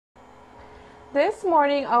This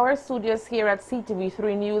morning, our studios here at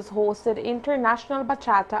CTV3 News hosted international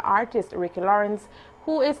bachata artist Ricky Lorenz,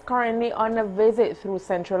 who is currently on a visit through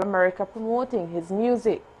Central America promoting his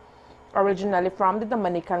music. Originally from the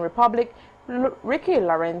Dominican Republic, Ricky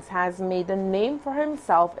Lorenz has made a name for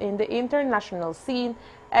himself in the international scene,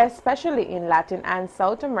 especially in Latin and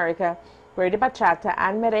South America, where the bachata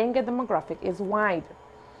and merengue demographic is wide.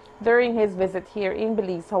 During his visit here in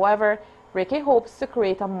Belize, however, Ricky hopes to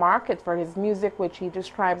create a market for his music, which he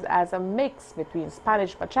describes as a mix between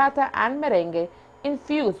Spanish bachata and merengue,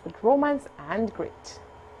 infused with romance and grit.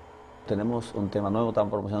 Tenemos un tema nuevo,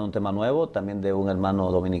 estamos promocionando un tema nuevo, también de un hermano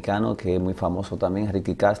dominicano que es muy famoso también,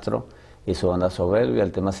 Ricky Castro, y su banda Soberbia.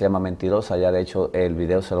 El tema se llama Mentirosa. Ya de hecho el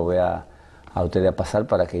video se lo voy a ustedes a pasar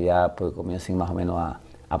para que ya pues comiencen más o menos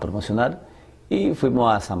a promocionar. Y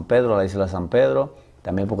fuimos a San Pedro, a la isla de San Pedro,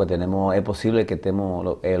 también porque es posible que estemos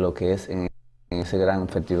lo que es en ese gran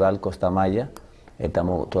festival Costa Maya.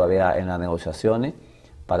 Estamos todavía en las negociaciones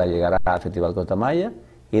para llegar al festival Costa Maya,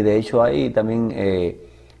 y de hecho hay también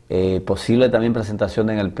posible también presentación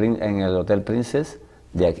en el Hotel Princess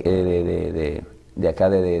de acá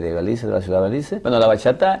de Belice, de la ciudad de Belice. Bueno, la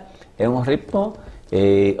bachata es un ritmo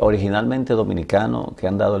originalmente dominicano que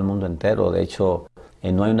han dado el mundo entero. De hecho,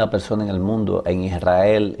 no hay una persona en el mundo, en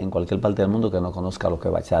Israel, en cualquier parte del mundo, que no conozca lo que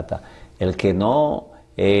es bachata. El que no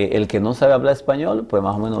sabe hablar español, pues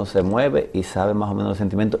más o menos se mueve y sabe más o menos el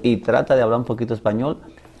sentimiento y trata de hablar un poquito español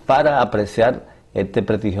para apreciar este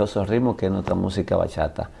prestigioso ritmo que es nuestra música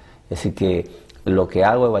bachata. Así que lo que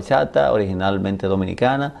hago es bachata, originalmente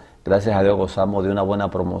dominicana. Gracias a Dios gozamos de una buena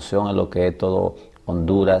promoción en lo que es todo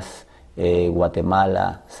Honduras,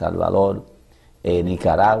 Guatemala, Salvador,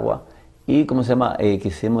 Nicaragua. Y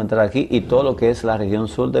quisimos entrar aquí, y todo lo que es la región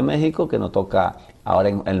sur de México, que nos toca ahora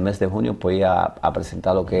en el mes de junio, pues ir a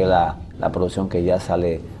presentar lo que es la producción que ya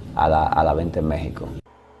sale a la venta en México.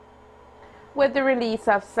 With the release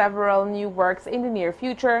of several new works in the near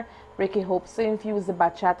future, Ricky hopes to infuse the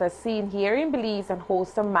bachata scene here in Belize and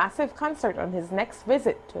host a massive concert on his next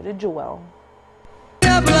visit to the Jewel.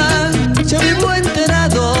 Se vivo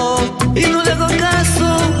enterado y no le hago caso,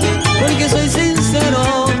 porque soy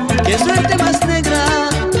sincero, que suerte más negra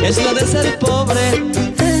es la de ser pobre.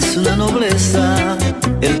 Es una nobleza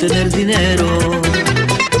el tener dinero.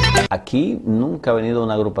 Aquí nunca ha venido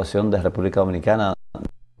una agrupación de República Dominicana,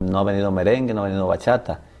 no ha venido merengue, no ha venido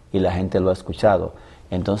bachata, y la gente lo ha escuchado.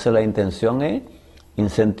 Entonces la intención es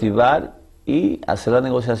incentivar y hacer las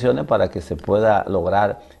negociaciones para que se pueda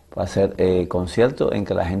lograr hacer conciertos en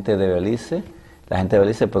que la gente de Belice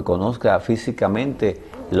pues conozca físicamente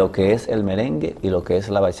lo que es el merengue y lo que es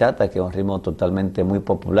la bachata, que es un ritmo totalmente muy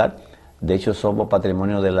popular. De hecho, somos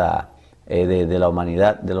patrimonio de la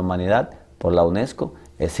humanidad por la UNESCO.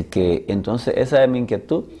 Así que entonces esa es mi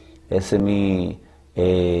inquietud, ese es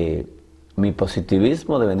mi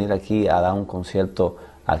positivismo de venir aquí a dar un concierto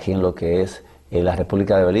aquí en lo que es la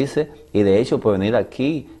República de Belice, y de hecho pues venir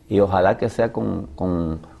aquí y ojalá que sea con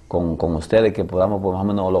ustedes, que podamos pues, más o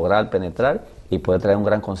menos lograr penetrar y poder traer un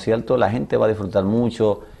gran concierto. La gente va a disfrutar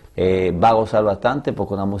mucho, va a gozar bastante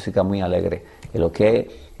porque es una música muy alegre. Lo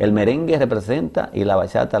que el merengue representa y la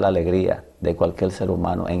bachata la alegría de cualquier ser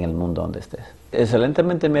humano en el mundo donde estés.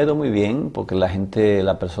 Excelentemente, me ha ido muy bien porque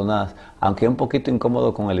las personas, aunque es un poquito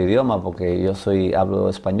incómodo con el idioma porque yo hablo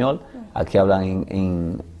español, aquí hablan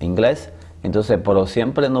en inglés, entonces, pero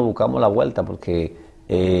siempre nos buscamos la vuelta porque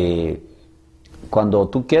cuando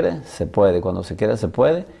tú quieres, se puede, cuando se quiere, se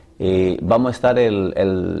puede. Vamos a estar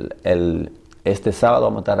este sábado,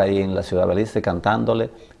 vamos a estar ahí en la ciudad de Belice cantándole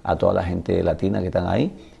a toda la gente latina que están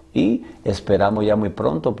ahí, y esperamos ya muy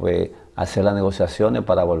pronto pues hacer las negociaciones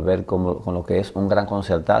para volver con lo que es un gran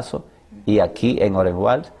concertazo, y aquí en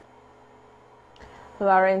Orenwald.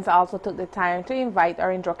 Lorenz also took the time to invite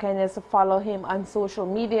our Indroqueños to follow him on social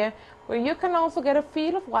media, where you can also get a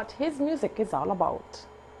feel of what his music is all about.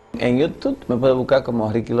 En YouTube me puede buscar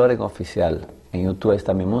como Ricky Lorenz Oficial. En YouTube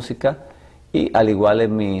está mi música, y al igual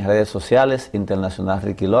en mis redes sociales, Internacional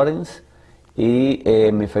Ricky Lorenz, y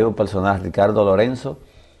en mi Facebook personal Ricardo Lorenzo.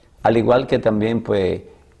 Al igual que también pues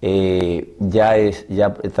ya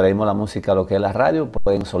traemos la música a lo que es la radio,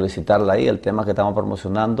 pueden solicitarla ahí. El tema que estamos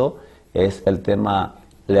promocionando es el tema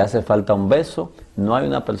Le hace falta un beso. No hay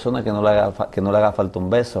una persona que no le haga falta un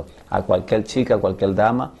beso. A cualquier chica, a cualquier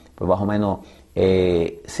dama, pues más o menos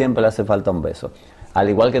siempre le hace falta un beso. Al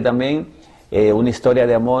igual que también una historia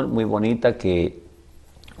de amor muy bonita que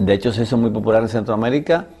de hecho se hizo muy popular en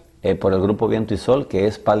Centroamérica por el grupo Viento y Sol, que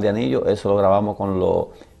es Par de Anillo. Eso lo grabamos con los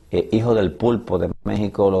Hijos del Pulpo de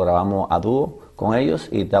México, lo grabamos a dúo con ellos,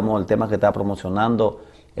 y el tema que está promocionando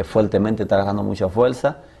fuertemente, está agarrando mucha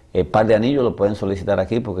fuerza, par de anillos lo pueden solicitar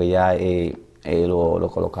aquí porque ya lo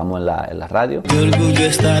colocamos en la radio. De orgullo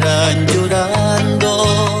estarán llorando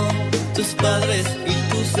tus padres y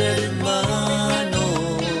tus hermanos,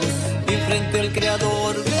 y frente al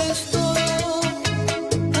Creador ves todo,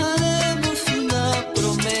 haremos una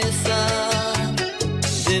promesa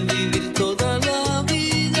de vivir toda la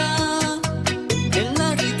vida en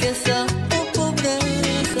la riqueza o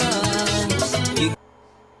pobreza.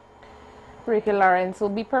 Ricky Lorenz will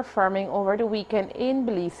be performing over the weekend in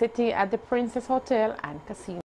Belize City at the Princess Hotel and Casino.